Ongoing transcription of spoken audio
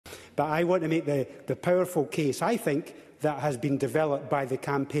But I want to make the powerful case, I think, that has been developed by the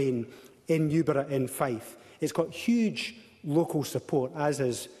campaign in Newburgh in Fife. It's got huge local support, as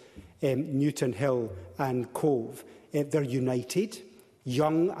is Newton Hill and Cove. They're united.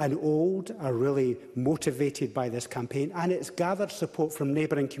 Young and old are really motivated by this campaign, and it's gathered support from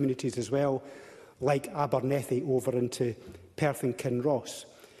neighbouring communities as well, like Abernethy over into Perth and Kinross.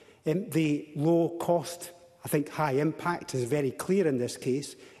 The low cost, I think high impact, is very clear in this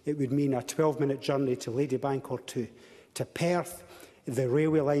case. It would mean a 12-minute journey to Ladybank or to Perth. The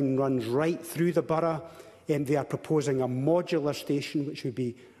railway line runs right through the borough. They are proposing a modular station, which would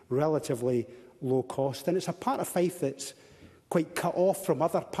be relatively low cost. And it's a part of Fife that's quite cut off from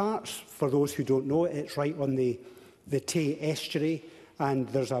other parts. For those who don't know it, it's right on the Tay estuary, and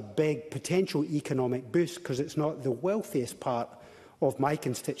there's a big potential economic boost because it's not the wealthiest part of my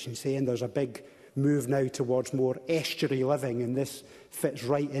constituency, and there's a big move now towards more estuary living, and this fits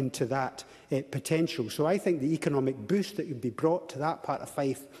right into that potential. So I think the economic boost that would be brought to that part of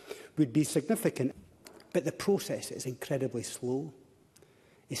Fife would be significant. But the process is incredibly slow,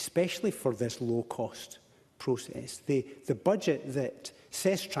 especially for this low-cost process. The budget that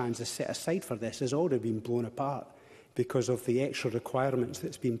Sestrans has set aside for this has already been blown apart because of the extra requirements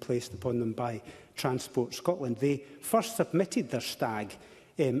that's been placed upon them by Transport Scotland. They first submitted their stag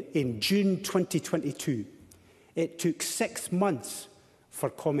in June 2022. It took 6 months for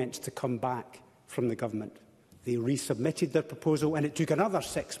comments to come back from the government. They resubmitted their proposal, and it took another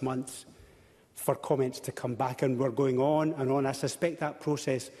 6 months for comments to come back, and we're going on and on. I suspect that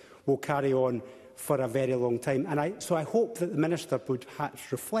process will carry on for a very long time. And so I hope that the Minister would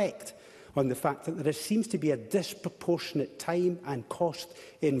perhaps reflect on the fact that there seems to be a disproportionate time and cost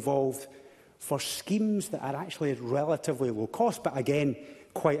involved for schemes that are actually relatively low cost, but again,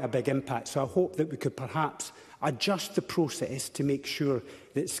 quite a big impact. So I hope that we could perhaps adjust the process to make sure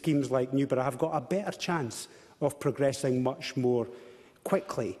that schemes like Newburgh have got a better chance of progressing much more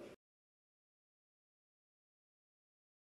quickly.